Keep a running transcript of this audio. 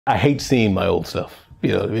I hate seeing my old stuff.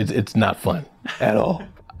 You know, it's not fun at all.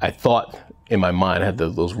 I thought in my mind, I had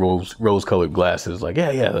those rose-colored glasses, like,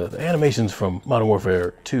 yeah, the animations from Modern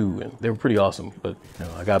Warfare 2, and they were pretty awesome. But you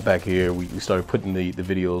know, I got back here, we started putting the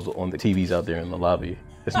videos on the TVs out there in the lobby.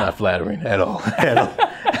 It's not flattering at all, at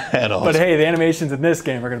all. But hey, the animations in this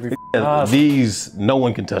game are gonna be awesome. These, no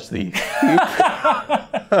one can touch these. So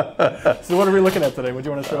what are we looking at today? What do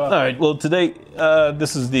you want to show off? All right, well today,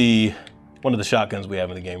 this is one of the shotguns we have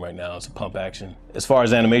in the game right now. It's a pump action. As far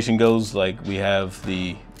as animation goes, like we have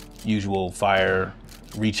the usual fire,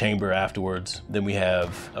 rechamber afterwards. Then we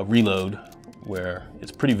have a reload where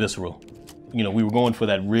it's pretty visceral. You know, we were going for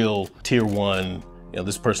that real tier 1, you know,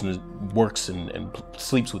 this person works and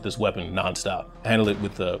sleeps with this weapon nonstop. Handle it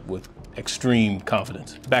with extreme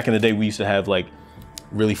confidence. Back in the day, we used to have like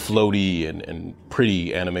really floaty and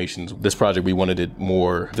pretty animations. This project, we wanted it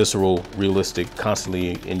more visceral, realistic,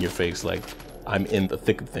 constantly in your face, like I'm in the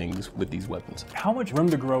thick of things with these weapons. How much room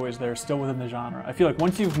to grow is there still within the genre? I feel like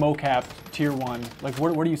once you've mocapped tier 1, like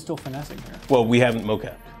what are you still finessing here? Well, we haven't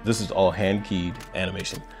mocapped. This is all hand-keyed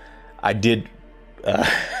animation. I did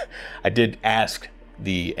ask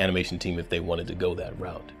the animation team if they wanted to go that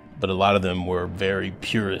route, but a lot of them were very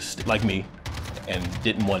purist, like me, and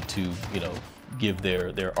didn't want to, you know, give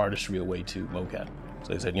their artistry away to mocap.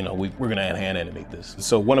 So they said, you know, we're gonna hand animate this.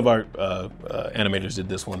 So one of our animators did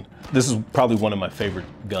this one. This is probably one of my favorite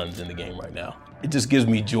guns in the game right now. It just gives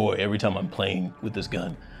me joy every time I'm playing with this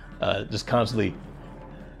gun. Just constantly.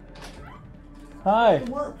 Hi.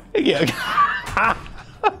 Yeah.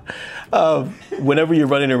 Whenever you're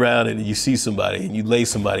running around and you see somebody and you lay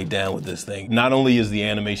somebody down with this thing, not only is the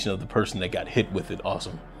animation of the person that got hit with it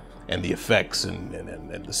awesome, and the effects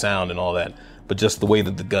and the sound and all that, but just the way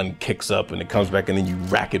that the gun kicks up and it comes back and then you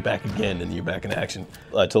rack it back again and you're back in action.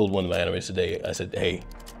 I told one of my animators today, I said, hey,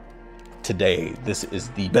 today, this is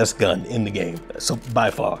the best gun in the game. So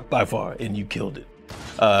by far, and you killed it.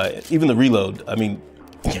 Even the reload, I mean,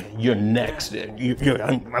 you're next, and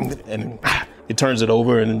it turns it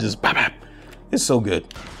over and then just, it's so good.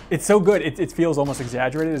 It's so good, it feels almost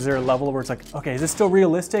exaggerated. Is there a level where it's like, okay, is this still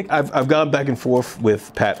realistic? I've gone back and forth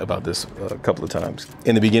with Pat about this a couple of times.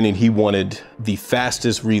 In the beginning, he wanted the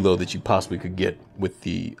fastest reload that you possibly could get with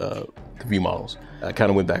the view models. I kind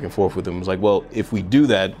of went back and forth with him. I was like, well, if we do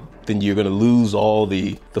that, then you're gonna lose all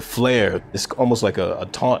the flair. It's almost like a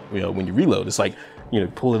taunt, you know, when you reload. It's like, you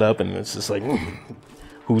know, pull it up and it's just like,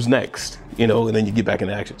 who's next? You know, and then you get back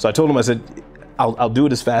into action. So I told him, I said, I'll do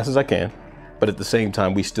it as fast as I can, but at the same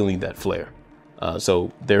time, we still need that flair.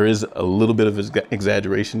 So there is a little bit of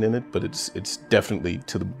exaggeration in it, but it's definitely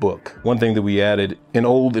to the book. One thing that we added in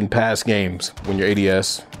old and past games, when you're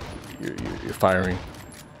ADS, you're firing.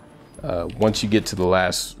 Once you get to the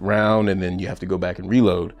last round and then you have to go back and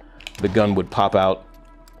reload, the gun would pop out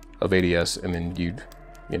of ADS and then you'd,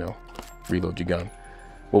 you know, reload your gun.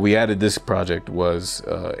 What we added this project was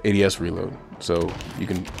ADS reload. So you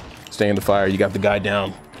can stay in the fire, you got the guy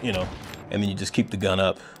down, you know, and then you just keep the gun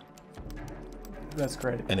up. That's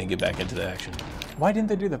great. And then get back into the action. Why didn't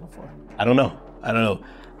they do that before? I don't know.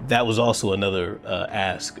 That was also another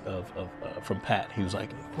ask from Pat. He was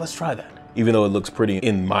like, let's try that. Even though it looks pretty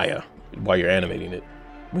in Maya while you're animating it,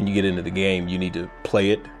 when you get into the game, you need to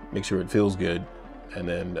play it, make sure it feels good, and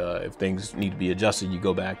then if things need to be adjusted, you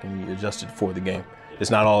go back and you adjust it for the game.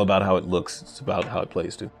 It's not all about how it looks, it's about how it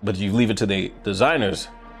plays too. But if you leave it to the designers,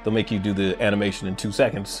 they'll make you do the animation in 2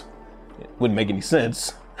 seconds. It wouldn't make any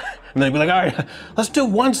sense. And they'd be like, all right, let's do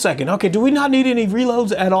 1 second. Okay, do we not need any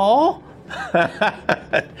reloads at all?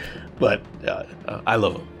 But I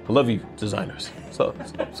love them. I love you, designers. So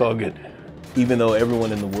it's all good. Even though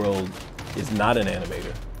everyone in the world is not an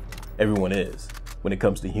animator, everyone is when it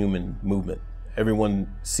comes to human movement.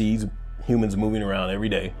 Everyone sees humans moving around every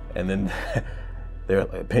day, and then their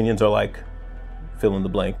opinions are like fill in the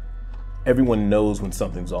blank. Everyone knows when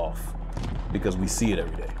something's off because we see it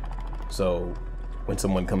every day. So when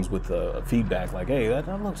someone comes with a feedback like, hey, that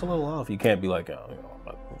looks a little off, you can't be like, oh, you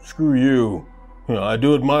know, screw you. You know, I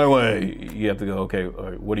do it my way. You have to go, okay,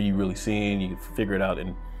 all right, what are you really seeing? You figure it out,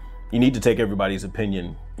 and you need to take everybody's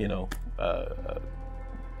opinion, you know,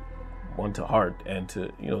 one to heart, and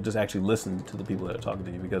to, you know, just actually listen to the people that are talking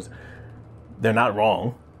to you, because they're not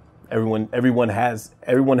wrong. Everyone has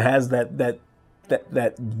that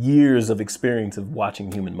years of experience of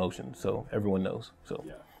watching human motion, so everyone knows. So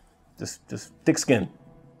yeah. Just thick skin,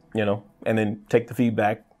 you know, and then take the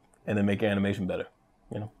feedback and then make your animation better,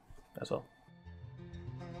 you know, that's all.